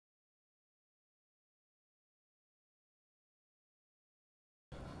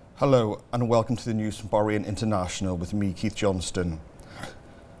Hello and welcome to the news from Bahrain International with me, Keith Johnston.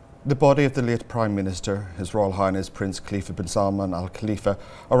 The body of the late Prime Minister, His Royal Highness Prince Khalifa bin Salman Al Khalifa,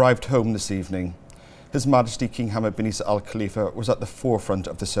 arrived home this evening. His Majesty King Hamad bin Isa Al Khalifa was at the forefront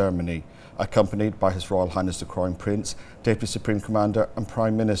of the ceremony, accompanied by His Royal Highness the Crown Prince, Deputy Supreme Commander and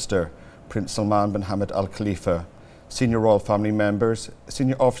Prime Minister, Prince Salman bin Hamad Al Khalifa, senior royal family members,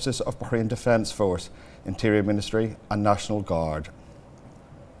 senior officers of Bahrain Defence Force, Interior Ministry and National Guard.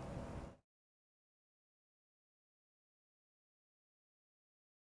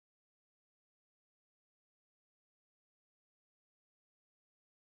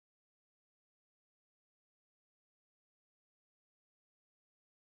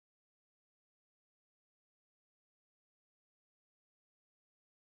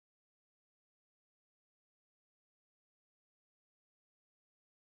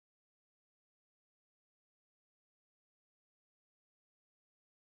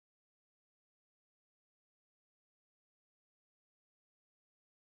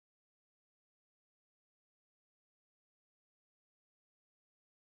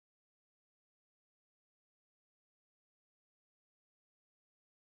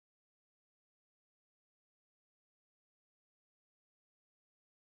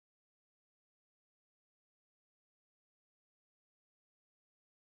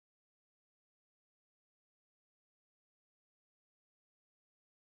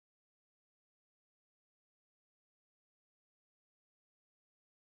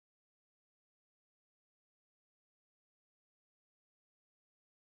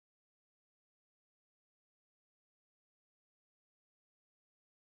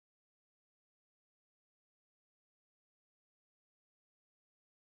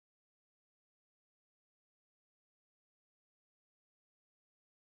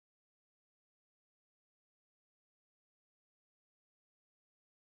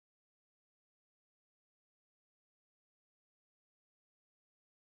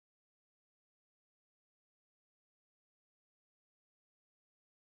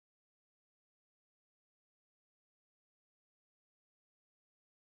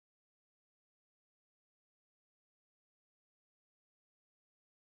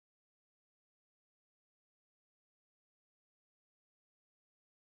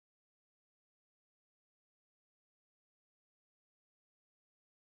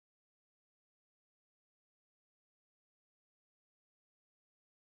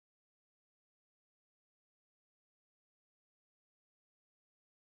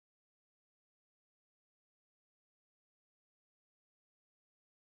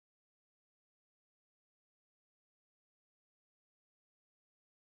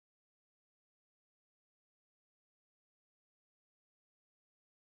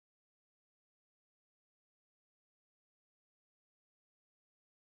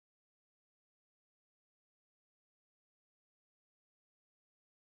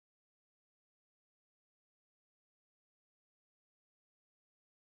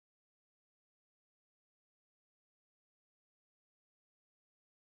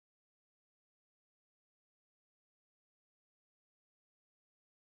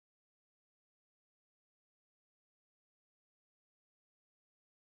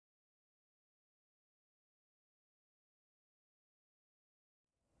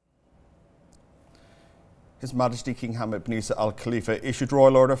 His Majesty King Hamad bin Isa Al Khalifa issued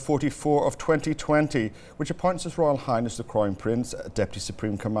Royal Order 44 of 2020, which appoints His Royal Highness the Crown Prince, Deputy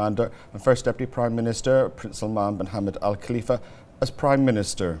Supreme Commander and First Deputy Prime Minister, Prince Salman bin Hamad Al Khalifa, as Prime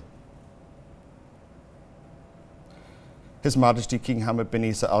Minister. His Majesty King Hamad bin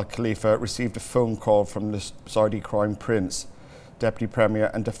Isa Al Khalifa received a phone call from the Saudi Crown Prince, Deputy Premier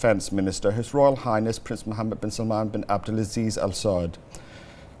and Defence Minister, His Royal Highness Prince Mohammed bin Salman bin Abdulaziz Al Saud.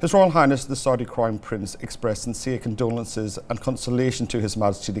 His Royal Highness the Saudi Crown Prince expressed sincere condolences and consolation to His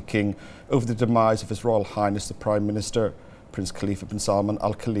Majesty the King over the demise of His Royal Highness the Prime Minister, Prince Khalifa bin Salman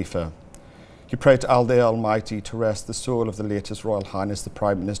Al Khalifa. He prayed to Allah the Almighty to rest the soul of the late His Royal Highness the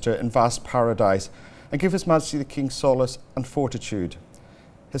Prime Minister in vast paradise and give His Majesty the King solace and fortitude.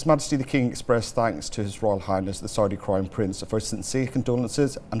 His Majesty the King expressed thanks to His Royal Highness the Saudi Crown Prince for sincere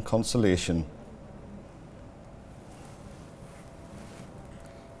condolences and consolation.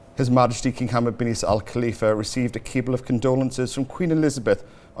 His Majesty King Hamad bin Isa Al Khalifa received a cable of condolences from Queen Elizabeth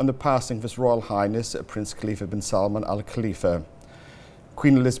on the passing of His Royal Highness Prince Khalifa bin Salman Al Khalifa.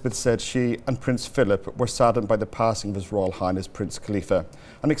 Queen Elizabeth said she and Prince Philip were saddened by the passing of His Royal Highness Prince Khalifa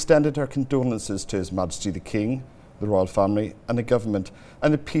and extended her condolences to His Majesty the King, the royal family and the government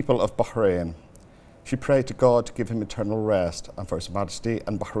and the people of Bahrain. She prayed to God to give him eternal rest and for His Majesty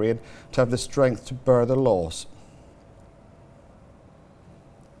and Bahrain to have the strength to bear the loss.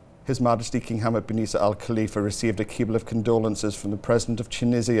 His Majesty King Hamad bin Isa Al Khalifa received a cable of condolences from the President of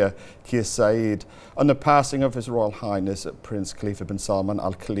Tunisia, Kais Saied, on the passing of His Royal Highness Prince Khalifa bin Salman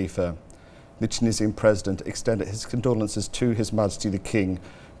Al Khalifa. The Tunisian President extended his condolences to His Majesty the King,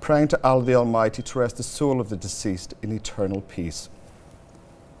 praying to Allah the Almighty to rest the soul of the deceased in eternal peace.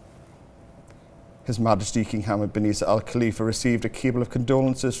 His Majesty King Hamad bin Isa Al Khalifa received a cable of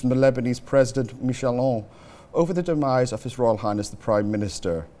condolences from the Lebanese President Michel Aoun over the demise of His Royal Highness the Prime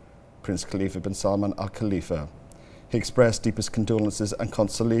Minister, Prince Khalifa bin Salman Al Khalifa. He expressed deepest condolences and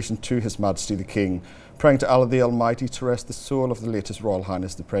consolation to His Majesty the King, praying to Allah the Almighty to rest the soul of the latest Royal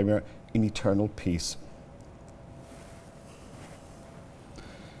Highness the Premier in eternal peace.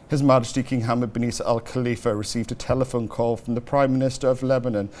 His Majesty King Hamad bin Isa Al Khalifa received a telephone call from the Prime Minister of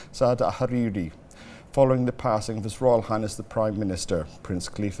Lebanon, Saad al-Hariri, following the passing of His Royal Highness the Prime Minister, Prince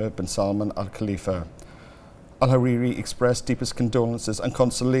Khalifa bin Salman Al Khalifa. Al-Hariri expressed deepest condolences and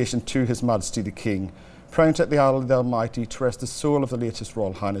consolation to His Majesty the King, praying to Allah the Almighty to rest the soul of the latest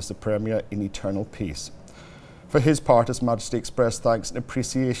Royal Highness the Premier in eternal peace. For his part, His Majesty expressed thanks and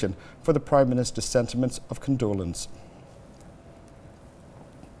appreciation for the Prime Minister's sentiments of condolence.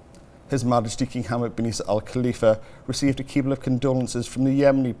 His Majesty King Hamad bin Isa Al Khalifa received a cable of condolences from the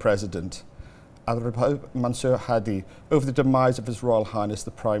Yemeni President, Al-Rabab Mansour Hadi, over the demise of His Royal Highness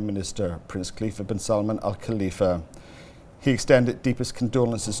the Prime Minister, Prince Khalifa bin Salman Al Khalifa. He extended deepest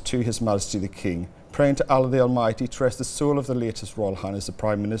condolences to His Majesty the King, praying to Allah the Almighty to rest the soul of the latest Royal Highness the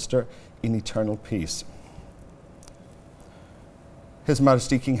Prime Minister in eternal peace. His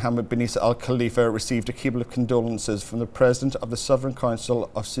Majesty King Hamad bin Isa Al Khalifa received a cable of condolences from the President of the Sovereign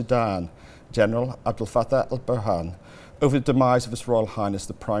Council of Sudan, General Abdel Fattah al-Burhan, over the demise of His Royal Highness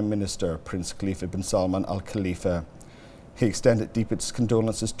the Prime Minister, Prince Khalifa bin Salman Al Khalifa. He extended deepest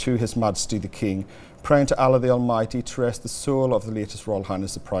condolences to His Majesty the King, praying to Allah the Almighty to rest the soul of the latest Royal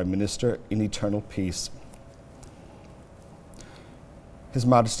Highness the Prime Minister in eternal peace. His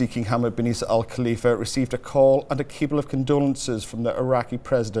Majesty King Hamad bin Isa Al Khalifa received a call and a cable of condolences from the Iraqi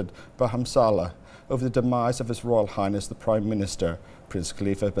President Bahrain over the demise of His Royal Highness the Prime Minister, Prince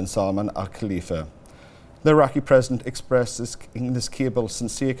Khalifa bin Salman Al Khalifa. The Iraqi President expressed in this cable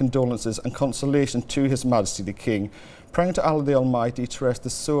sincere condolences and consolation to His Majesty the King, praying to Allah the Almighty to rest the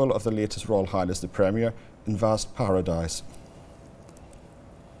soul of the latest Royal Highness the Premier in vast paradise.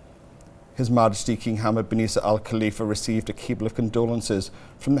 His Majesty King Hamad bin Isa Al Khalifa received a cable of condolences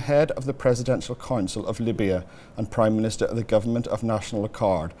from the head of the Presidential Council of Libya and Prime Minister of the Government of National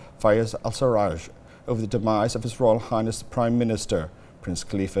Accord, Fayez al-Sarraj, over the demise of His Royal Highness the Prime Minister, Prince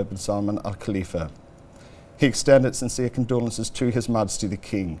Khalifa bin Salman Al Khalifa. He extended sincere condolences to His Majesty the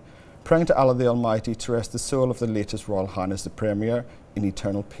King, praying to Allah the Almighty to rest the soul of the latest Royal Highness the Premier in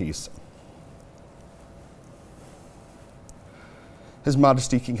eternal peace. His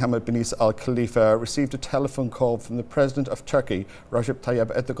Majesty King Hamad bin Isa Al Khalifa received a telephone call from the President of Turkey, Recep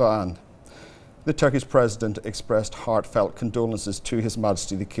Tayyip Erdogan. The Turkish President expressed heartfelt condolences to His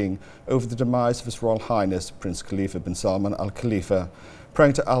Majesty the King over the demise of His Royal Highness Prince Khalifa bin Salman Al Khalifa,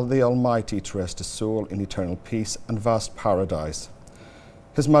 praying to Allah the Almighty to rest his soul in eternal peace and vast paradise.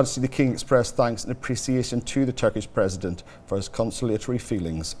 His Majesty the King expressed thanks and appreciation to the Turkish President for his consolatory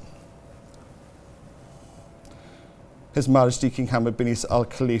feelings. His Majesty King Hamad bin Isa Al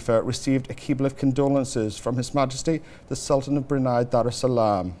Khalifa received a cable of condolences from His Majesty the Sultan of Brunei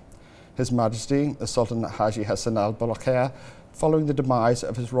Darussalam, His Majesty the Sultan Haji Hassan Al Bolkiah, following the demise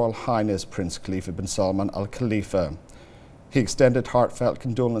of His Royal Highness Prince Khalifa bin Salman Al Khalifa. He extended heartfelt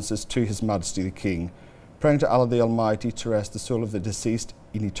condolences to His Majesty the King, praying to Allah the Almighty to rest the soul of the deceased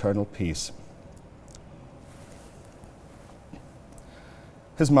in eternal peace.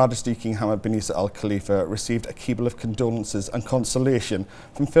 His Majesty King Hamad bin Isa Al Khalifa received a cable of condolences and consolation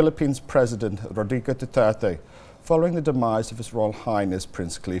from Philippines President Rodrigo Duterte, following the demise of His Royal Highness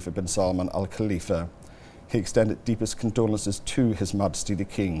Prince Khalifa bin Salman Al Khalifa. He extended deepest condolences to His Majesty the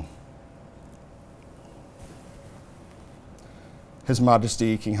King. His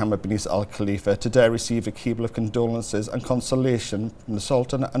Majesty King Hamad bin Isa Al Khalifa today received a cable of condolences and consolation from the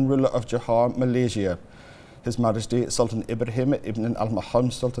Sultan and ruler of Johor, Malaysia, His Majesty Sultan Ibrahim ibn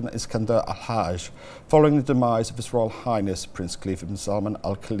al-Maham Sultan Iskandar al-Hajj, following the demise of His Royal Highness Prince Khalifa bin Salman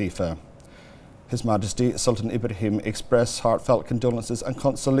Al Khalifa. His Majesty Sultan Ibrahim expressed heartfelt condolences and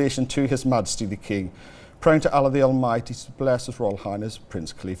consolation to His Majesty the King, praying to Allah the Almighty to bless His Royal Highness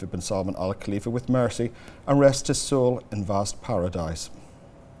Prince Khalifa bin Salman Al Khalifa with mercy and rest his soul in vast paradise.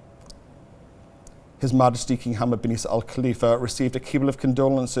 His Majesty King Hamad bin Isa Al Khalifa received a cable of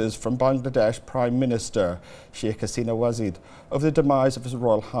condolences from Bangladesh Prime Minister Sheikh Hasina Wazid over the demise of His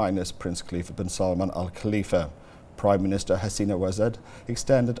Royal Highness Prince Khalifa bin Salman Al Khalifa, Prime Minister Hasina Wazad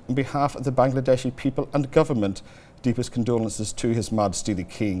extended, on behalf of the Bangladeshi people and government, deepest condolences to His Majesty the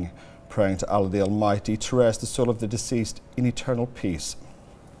King, praying to Allah the Almighty to rest the soul of the deceased in eternal peace.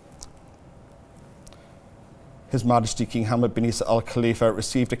 His Majesty King Hamad bin Isa Al Khalifa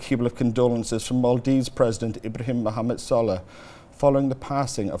received a cable of condolences from Maldives President Ibrahim Mohammed Saleh following the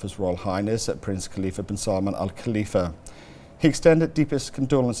passing of His Royal Highness Prince Khalifa bin Salman Al Khalifa. He extended deepest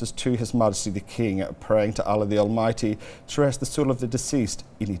condolences to His Majesty the King, praying to Allah the Almighty to rest the soul of the deceased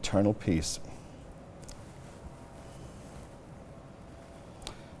in eternal peace.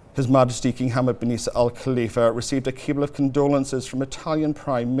 His Majesty King Hamad bin Isa Al Khalifa received a cable of condolences from Italian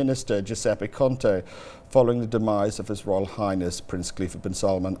Prime Minister Giuseppe Conte following the demise of His Royal Highness Prince Khalifa bin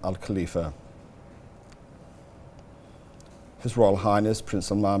Salman Al Khalifa. His Royal Highness Prince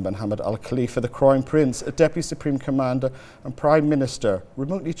Salman bin Hamad Al Khalifa, the Crown Prince, a Deputy Supreme Commander and Prime Minister,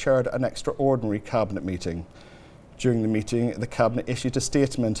 remotely chaired an extraordinary Cabinet meeting. During the meeting, the Cabinet issued a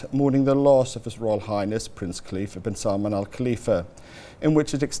statement mourning the loss of His Royal Highness Prince Khalifa bin Salman Al Khalifa, in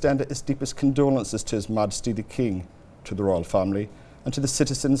which it extended its deepest condolences to His Majesty the King, to the Royal Family and to the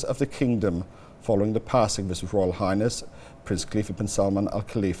citizens of the Kingdom following the passing of His Royal Highness Prince Khalifa bin Salman Al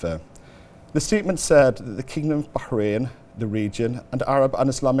Khalifa. The statement said that the Kingdom of Bahrain, the region and Arab and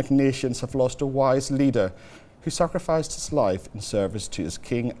Islamic nations have lost a wise leader who sacrificed his life in service to his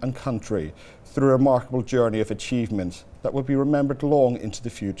king and country through a remarkable journey of achievement that will be remembered long into the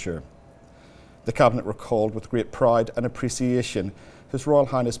future. The Cabinet recalled with great pride and appreciation His Royal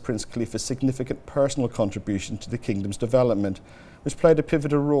Highness Prince Khalifa's significant personal contribution to the Kingdom's development, which played a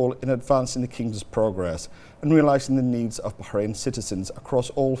pivotal role in advancing the Kingdom's progress and realising the needs of Bahrain citizens across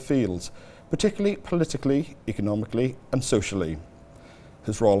all fields, particularly politically, economically and socially.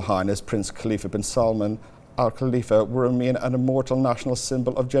 His Royal Highness Prince Khalifa bin Salman Al Khalifa will remain an immortal national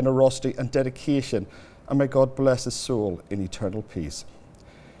symbol of generosity and dedication, and may God bless his soul in eternal peace.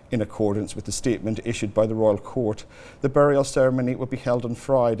 In accordance with the statement issued by the Royal Court, the burial ceremony will be held on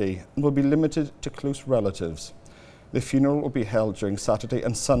Friday and will be limited to close relatives. The funeral will be held during Saturday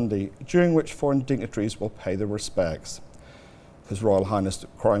and Sunday, during which foreign dignitaries will pay their respects. His Royal Highness the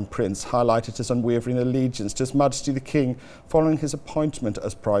Crown Prince highlighted his unwavering allegiance to His Majesty the King following his appointment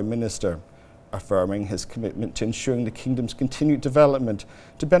as Prime Minister, affirming his commitment to ensuring the Kingdom's continued development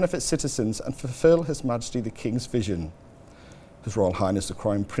to benefit citizens and fulfil His Majesty the King's vision. His Royal Highness the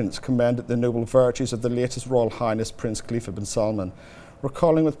Crown Prince commended the noble virtues of the latest Royal Highness Prince Khalifa bin Salman,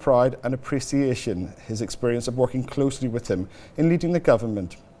 recalling with pride and appreciation his experience of working closely with him in leading the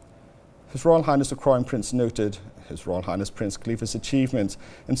government. His Royal Highness the Crown Prince noted His Royal Highness Prince Khalifa's achievements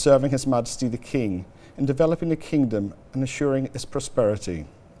in serving His Majesty the King, in developing the Kingdom and ensuring its prosperity.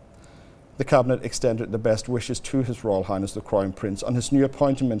 The Cabinet extended the best wishes to His Royal Highness the Crown Prince on his new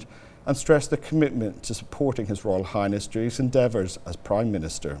appointment and stressed the commitment to supporting His Royal Highness during his endeavours as Prime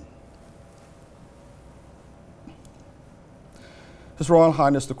Minister. His Royal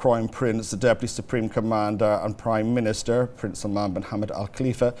Highness the Crown Prince, the Deputy Supreme Commander and Prime Minister, Prince Salman bin Hamad Al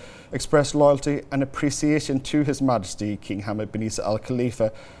Khalifa, expressed loyalty and appreciation to His Majesty King Hamad bin Isa Al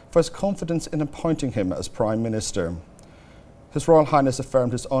Khalifa for his confidence in appointing him as Prime Minister. His Royal Highness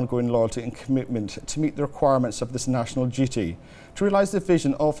affirmed his ongoing loyalty and commitment to meet the requirements of this national duty, to realise the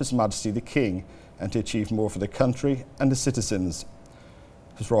vision of His Majesty the King and to achieve more for the country and the citizens.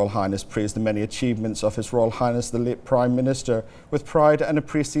 His Royal Highness praised the many achievements of His Royal Highness the late Prime Minister with pride and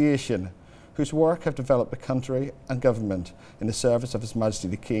appreciation, whose work have developed the country and government in the service of His Majesty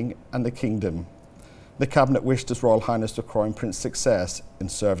the King and the Kingdom. The Cabinet wished His Royal Highness the Crown Prince success in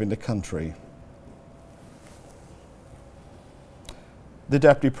serving the country. The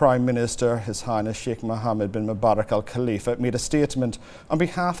Deputy Prime Minister, His Highness Sheikh Mohammed bin Mubarak Al Khalifa, made a statement on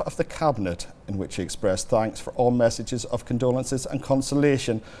behalf of the Cabinet in which he expressed thanks for all messages of condolences and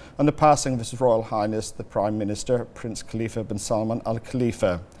consolation on the passing of His Royal Highness the Prime Minister, Prince Khalifa bin Salman Al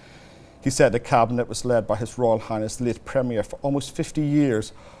Khalifa. He said the Cabinet was led by His Royal Highness the late Premier for almost 50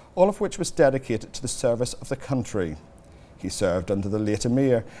 years, all of which was dedicated to the service of the country. He served under the late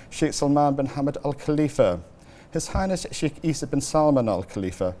Emir, Sheikh Salman bin Hamad Al Khalifa, His Highness Sheikh Isa bin Salman Al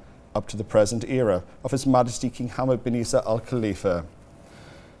Khalifa, up to the present era of His Majesty King Hamad bin Isa Al Khalifa.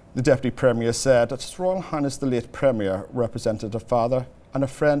 The Deputy Premier said that His Royal Highness the late Premier represented a father and a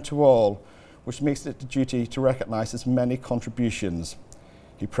friend to all, which makes it a duty to recognise his many contributions.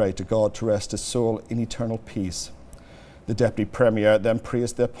 He prayed to God to rest his soul in eternal peace. The Deputy Premier then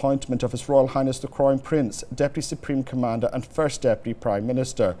praised the appointment of His Royal Highness the Crown Prince, Deputy Supreme Commander and First Deputy Prime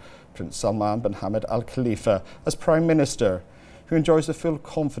Minister, Prince Salman bin Hamad Al Khalifa, as Prime Minister, who enjoys the full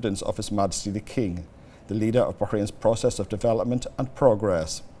confidence of His Majesty the King, the leader of Bahrain's process of development and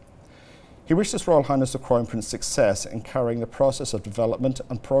progress. He wished His Royal Highness the Crown Prince success in carrying the process of development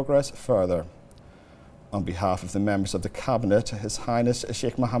and progress further. On behalf of the members of the Cabinet, His Highness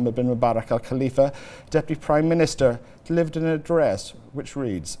Sheikh Mohammed bin Mubarak Al Khalifa, Deputy Prime Minister, delivered an address which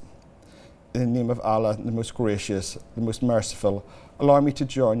reads, "In the name of Allah, the most gracious, the most merciful, allow me to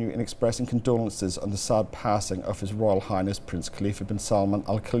join you in expressing condolences on the sad passing of His Royal Highness Prince Khalifa bin Salman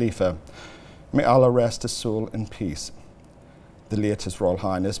Al Khalifa. May Allah rest his soul in peace." The late His Royal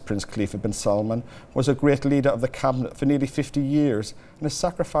Highness Prince Khalifa bin Salman was a great leader of the Cabinet for nearly 50 years and has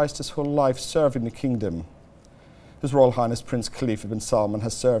sacrificed his whole life serving the kingdom. His Royal Highness Prince Khalifa bin Salman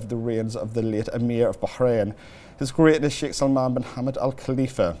has served the reigns of the late Emir of Bahrain, His Greatness Sheikh Salman bin Hamad Al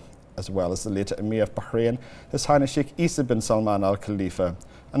Khalifa, as well as the late Emir of Bahrain, His Highness Sheikh Isa bin Salman Al Khalifa,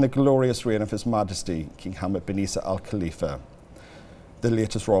 and the glorious reign of His Majesty King Hamad bin Isa Al Khalifa. The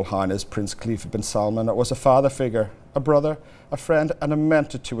late His Royal Highness Prince Khalifa bin Salman was a father figure, a brother, a friend and a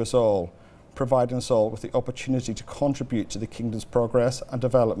mentor to us all, providing us all with the opportunity to contribute to the kingdom's progress and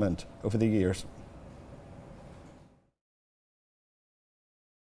development over the years.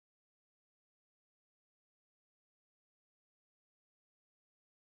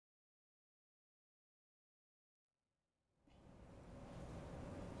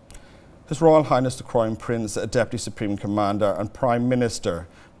 His Royal Highness the Crown Prince, Deputy Supreme Commander and Prime Minister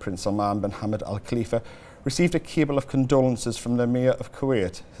Prince Salman bin Hamad Al Khalifa received a cable of condolences from the Emir of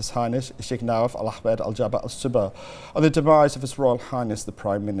Kuwait, His Highness Sheikh Nawaf Al Ahmed Al Jabba Al Subah, on the demise of His Royal Highness the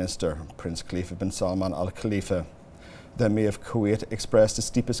Prime Minister Prince Khalifa bin Salman Al Khalifa. The Emir of Kuwait expressed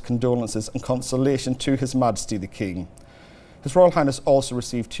his deepest condolences and consolation to His Majesty the King. His Royal Highness also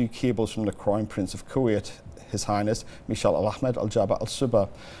received 2 cables from the Crown Prince of Kuwait, His Highness Mishal Al Ahmed Al Jabba Al Subah,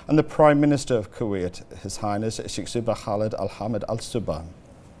 and the Prime Minister of Kuwait, His Highness Sheikh Subah Khalid Al Hamid Al Subah.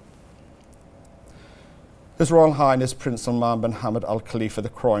 His Royal Highness Prince Salman bin Hamad Al Khalifa, the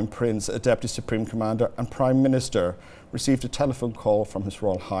Crown Prince, Deputy Supreme Commander and Prime Minister, received a telephone call from His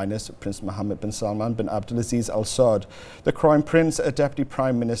Royal Highness Prince Mohammed bin Salman bin Abdulaziz Al Saud, the Crown Prince, Deputy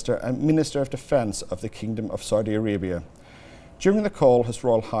Prime Minister and Minister of Defence of the Kingdom of Saudi Arabia. During the call, His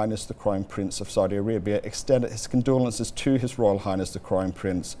Royal Highness the Crown Prince of Saudi Arabia extended his condolences to His Royal Highness the Crown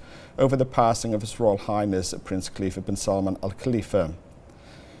Prince over the passing of His Royal Highness Prince Khalifa bin Salman Al Khalifa.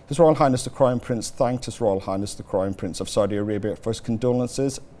 His Royal Highness the Crown Prince thanked His Royal Highness the Crown Prince of Saudi Arabia for his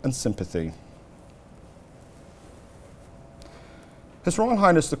condolences and sympathy. His Royal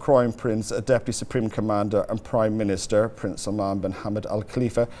Highness the Crown Prince, Deputy Supreme Commander and Prime Minister Prince Salman bin Hamad Al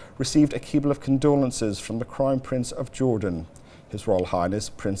Khalifa received a cable of condolences from the Crown Prince of Jordan, His Royal Highness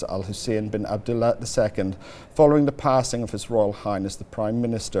Prince Al Hussein bin Abdullah II, following the passing of His Royal Highness the Prime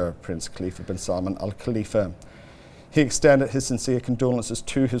Minister Prince Khalifa bin Salman Al Khalifa. He extended his sincere condolences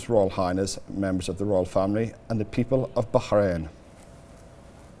to His Royal Highness, members of the royal family and the people of Bahrain.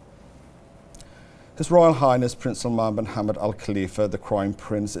 His Royal Highness Prince Salman bin Hamad Al Khalifa, the Crown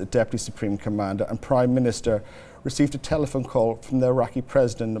Prince, Deputy Supreme Commander and Prime Minister, received a telephone call from the Iraqi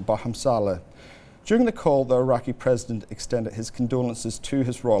President Barham Saleh. During the call, the Iraqi President extended his condolences to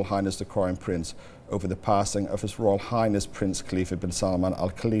His Royal Highness the Crown Prince over the passing of His Royal Highness Prince Khalifa bin Salman Al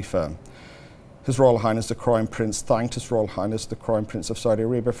Khalifa. His Royal Highness the Crown Prince thanked His Royal Highness the Crown Prince of Saudi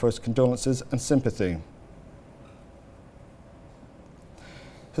Arabia for his condolences and sympathy.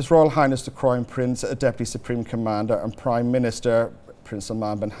 His Royal Highness the Crown Prince, Deputy Supreme Commander and Prime Minister Prince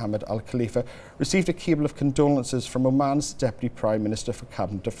Salman bin Hamad Al Khalifa received a cable of condolences from Oman's Deputy Prime Minister for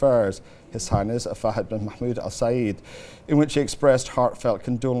Cabinet Affairs, His Highness Fahad bin Mahmoud Al Saeed, in which he expressed heartfelt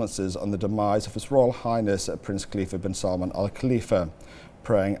condolences on the demise of His Royal Highness Prince Khalifa bin Salman Al Khalifa,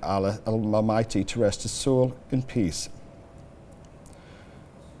 praying Allah Almighty to rest his soul in peace.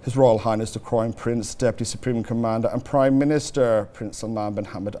 His Royal Highness the Crown Prince, Deputy Supreme Commander and Prime Minister Prince Salman bin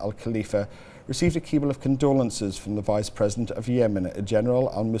Hamad Al Khalifa received a cable of condolences from the Vice President of Yemen,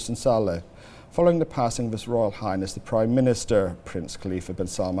 General Al-Muhsin Saleh, following the passing of His Royal Highness the Prime Minister Prince Khalifa bin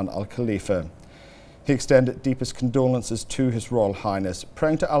Salman Al Khalifa. He extended deepest condolences to His Royal Highness,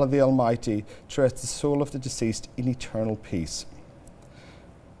 praying to Allah the Almighty to rest the soul of the deceased in eternal peace.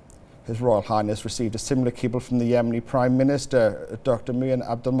 His Royal Highness received a similar cable from the Yemeni Prime Minister, Dr. Muin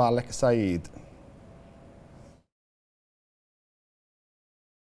Abdul Malik Saeed.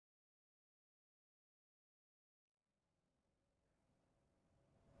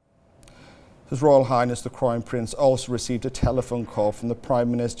 His Royal Highness the Crown Prince also received a telephone call from the Prime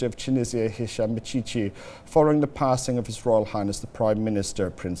Minister of Tunisia, Hisham Mechichi, following the passing of His Royal Highness the Prime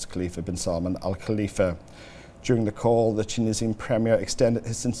Minister, Prince Khalifa bin Salman Al Khalifa. During the call, the Tunisian Premier extended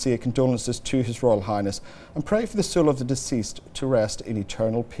his sincere condolences to His Royal Highness and prayed for the soul of the deceased to rest in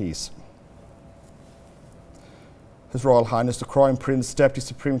eternal peace. His Royal Highness the Crown Prince, Deputy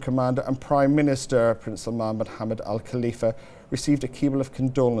Supreme Commander and Prime Minister Prince Salman bin Hamad Al Khalifa received a cable of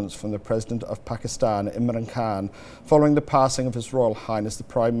condolence from the President of Pakistan, Imran Khan, following the passing of His Royal Highness the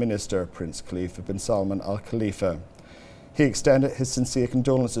Prime Minister Prince Khalifa bin Salman Al Khalifa. He extended his sincere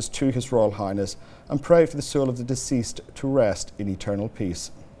condolences to His Royal Highness and prayed for the soul of the deceased to rest in eternal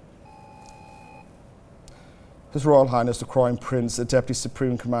peace. His Royal Highness the Crown Prince, the Deputy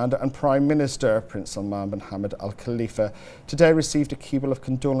Supreme Commander and Prime Minister Prince Salman bin Hamad Al Khalifa today received a cable of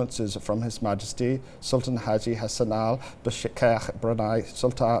condolences from His Majesty Sultan Haji Hassan Al Bolkiah Brunei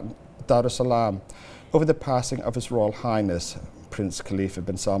Sultan Darussalam over the passing of His Royal Highness Prince Khalifa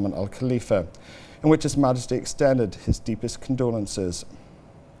bin Salman Al Khalifa, in which His Majesty extended his deepest condolences.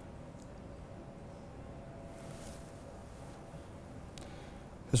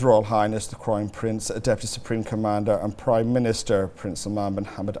 His Royal Highness the Crown Prince, Deputy Supreme Commander and Prime Minister Prince Salman bin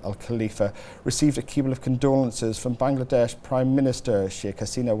Hamad Al Khalifa received a cable of condolences from Bangladesh Prime Minister Sheikh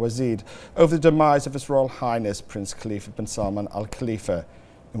Hasina Wazid over the demise of His Royal Highness Prince Khalifa bin Salman Al Khalifa,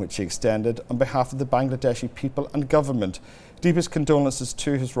 in which he extended, on behalf of the Bangladeshi people and government, deepest condolences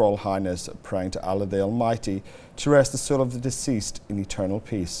to His Royal Highness, praying to Allah the Almighty to rest the soul of the deceased in eternal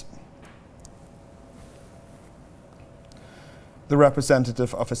peace. The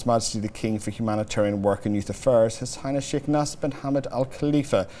representative of His Majesty the King for Humanitarian Work and Youth Affairs, His Highness Sheikh Nasser bin Hamad Al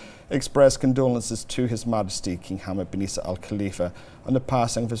Khalifa, expressed condolences to His Majesty King Hamad bin Isa Al Khalifa on the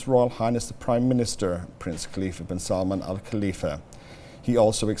passing of His Royal Highness the Prime Minister Prince Khalifa bin Salman Al Khalifa. He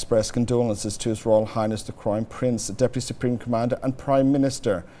also expressed condolences to His Royal Highness the Crown Prince, the Deputy Supreme Commander and Prime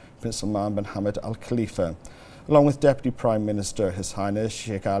Minister Prince Salman bin Hamad Al Khalifa, along with Deputy Prime Minister His Highness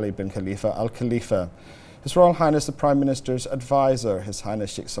Sheikh Ali bin Khalifa Al Khalifa. His Royal Highness the Prime Minister's advisor, His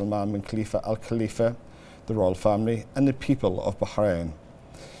Highness Sheikh Salman bin Khalifa Al Khalifa, the Royal Family and the people of Bahrain.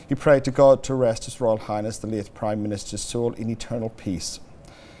 He prayed to God to rest His Royal Highness the late Prime Minister's soul in eternal peace.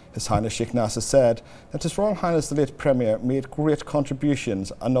 His Highness Sheikh Nasser said that His Royal Highness the late Premier made great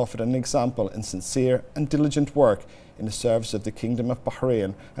contributions and offered an example in sincere and diligent work in the service of the Kingdom of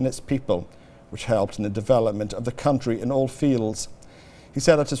Bahrain and its people, which helped in the development of the country in all fields. He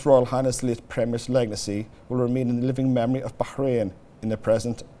said that His Royal Highness the late Premier's legacy will remain in the living memory of Bahrain in the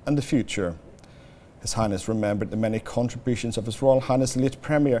present and the future. His Highness remembered the many contributions of His Royal Highness the late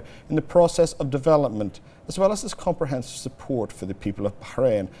Premier in the process of development, as well as his comprehensive support for the people of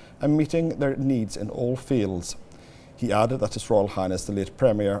Bahrain and meeting their needs in all fields. He added that His Royal Highness the late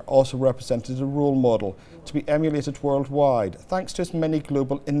Premier also represented a role model to be emulated worldwide, thanks to his many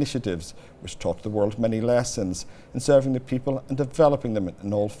global initiatives, which taught the world many lessons in serving the people and developing them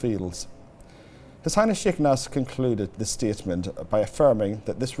in all fields. His Highness Sheikh Nasser concluded the statement by affirming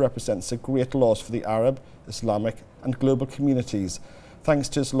that this represents a great loss for the Arab, Islamic and global communities, thanks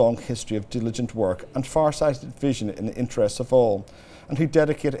to his long history of diligent work and far-sighted vision in the interests of all, and who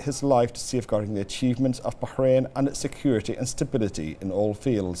dedicated his life to safeguarding the achievements of Bahrain and its security and stability in all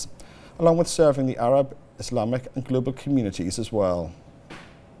fields, along with serving the Arab, Islamic and global communities as well.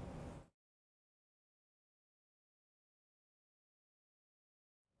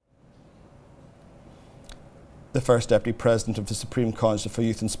 The First Deputy President of the Supreme Council for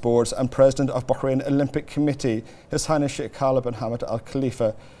Youth and Sports and President of Bahrain Olympic Committee, His Highness Sheikh Khalid bin Hamad Al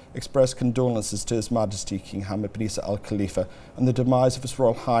Khalifa, expressed condolences to His Majesty King Hamad bin Isa Al Khalifa on the demise of His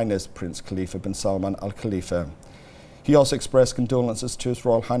Royal Highness Prince Khalifa bin Salman Al Khalifa. He also expressed condolences to His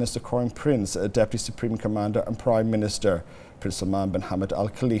Royal Highness the Crown Prince, Deputy Supreme Commander and Prime Minister Prince Salman bin Hamad Al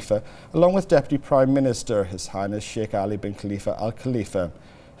Khalifa, along with Deputy Prime Minister His Highness Sheikh Ali bin Khalifa Al Khalifa,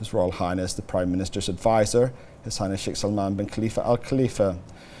 His Royal Highness the Prime Minister's advisor, His Highness Sheikh Salman bin Khalifa Al Khalifa,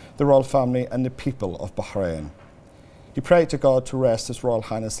 the Royal Family and the people of Bahrain. He prayed to God to rest His Royal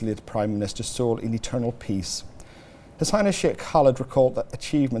Highness the late Prime Minister's soul in eternal peace. His Highness Sheikh Khalid recalled the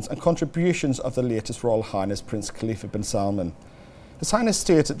achievements and contributions of the late His Royal Highness Prince Khalifa bin Salman. His Highness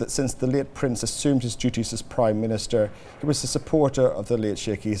stated that since the late Prince assumed his duties as Prime Minister, he was a supporter of the late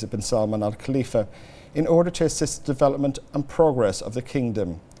Sheikh Isa bin Salman Al Khalifa in order to assist the development and progress of the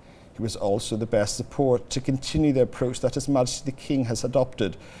kingdom. He was also the best support to continue the approach that His Majesty the King has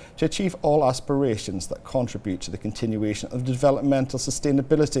adopted to achieve all aspirations that contribute to the continuation of developmental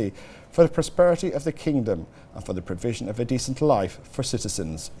sustainability for the prosperity of the kingdom and for the provision of a decent life for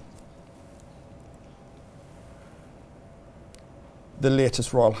citizens. The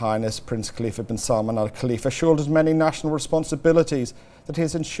latest Royal Highness Prince Khalifa bin Salman Al Khalifa shoulders many national responsibilities that he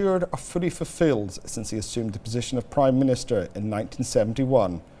has ensured are fully fulfilled since he assumed the position of Prime Minister in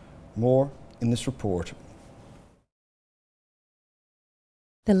 1971. More in this report.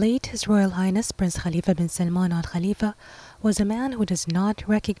 The late His Royal Highness Prince Khalifa bin Salman Al Khalifa was a man who does not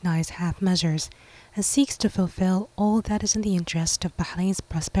recognize half measures and seeks to fulfill all that is in the interest of Bahrain's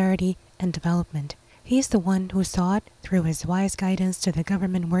prosperity and development. He is the one who sought, through his wise guidance to the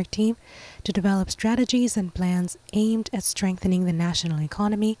government work team, to develop strategies and plans aimed at strengthening the national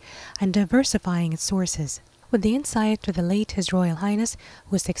economy and diversifying its sources. With the insight of the late His Royal Highness,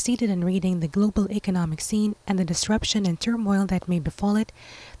 who succeeded in reading the global economic scene and the disruption and turmoil that may befall it,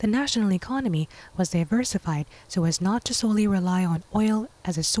 the national economy was diversified so as not to solely rely on oil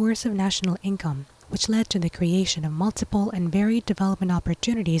as a source of national income, which led to the creation of multiple and varied development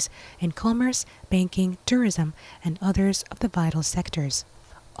opportunities in commerce, banking, tourism, and others of the vital sectors.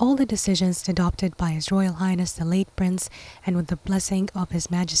 All the decisions adopted by His Royal Highness the late Prince, and with the blessing of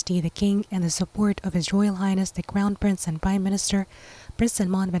His Majesty the King and the support of His Royal Highness the Crown Prince and Prime Minister, Prince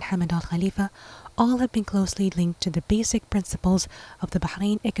Salman bin Hamad Al Khalifa, all have been closely linked to the basic principles of the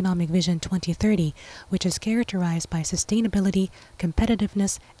Bahrain Economic Vision 2030, which is characterized by sustainability,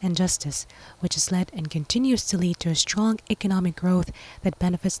 competitiveness, and justice, which has led and continues to lead to a strong economic growth that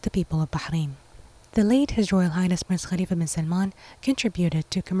benefits the people of Bahrain. The late His Royal Highness Prince Khalifa bin Salman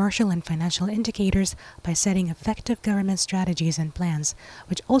contributed to commercial and financial indicators by setting effective government strategies and plans,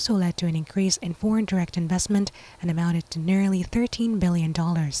 which also led to an increase in foreign direct investment and amounted to nearly $13 billion.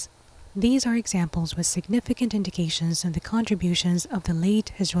 These are examples with significant indications of the contributions of the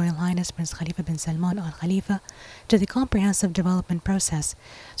late His Royal Highness Prince Khalifa bin Salman Al Khalifa to the comprehensive development process,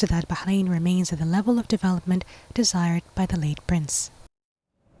 so that Bahrain remains at the level of development desired by the late Prince.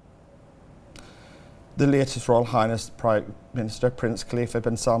 The late His Royal Highness Prime Minister Prince Khalifa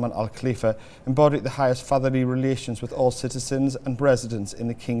bin Salman Al Khalifa embodied the highest fatherly relations with all citizens and residents in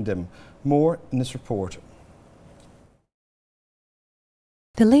the kingdom. More in this report.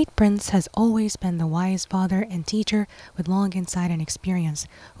 The late Prince has always been the wise father and teacher with long insight and experience,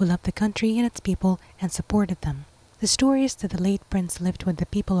 who loved the country and its people and supported them. The stories that the late Prince lived with the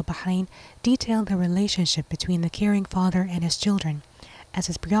people of Bahrain detail the relationship between the caring father and his children, as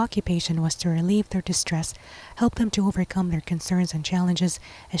his preoccupation was to relieve their distress, help them to overcome their concerns and challenges,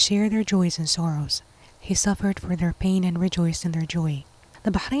 and share their joys and sorrows. He suffered for their pain and rejoiced in their joy.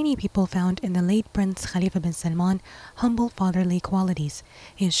 The Bahraini people found in the late Prince Khalifa bin Salman humble fatherly qualities.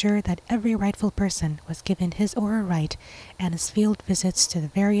 He ensured that every rightful person was given his or her right, and his field visits to the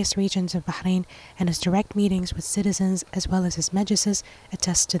various regions of Bahrain and his direct meetings with citizens as well as his majlises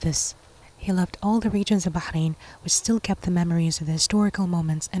attest to this. He loved all the regions of Bahrain, which still kept the memories of the historical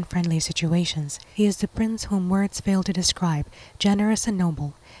moments and friendly situations. He is the prince whom words fail to describe, generous and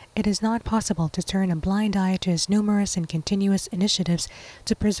noble. It is not possible to turn a blind eye to his numerous and continuous initiatives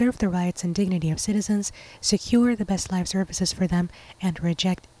to preserve the rights and dignity of citizens, secure the best life services for them, and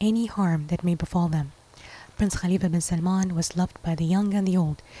reject any harm that may befall them. Prince Khalifa bin Salman was loved by the young and the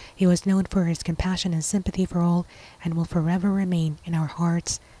old. He was known for his compassion and sympathy for all, and will forever remain in our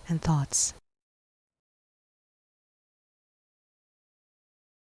hearts and thoughts.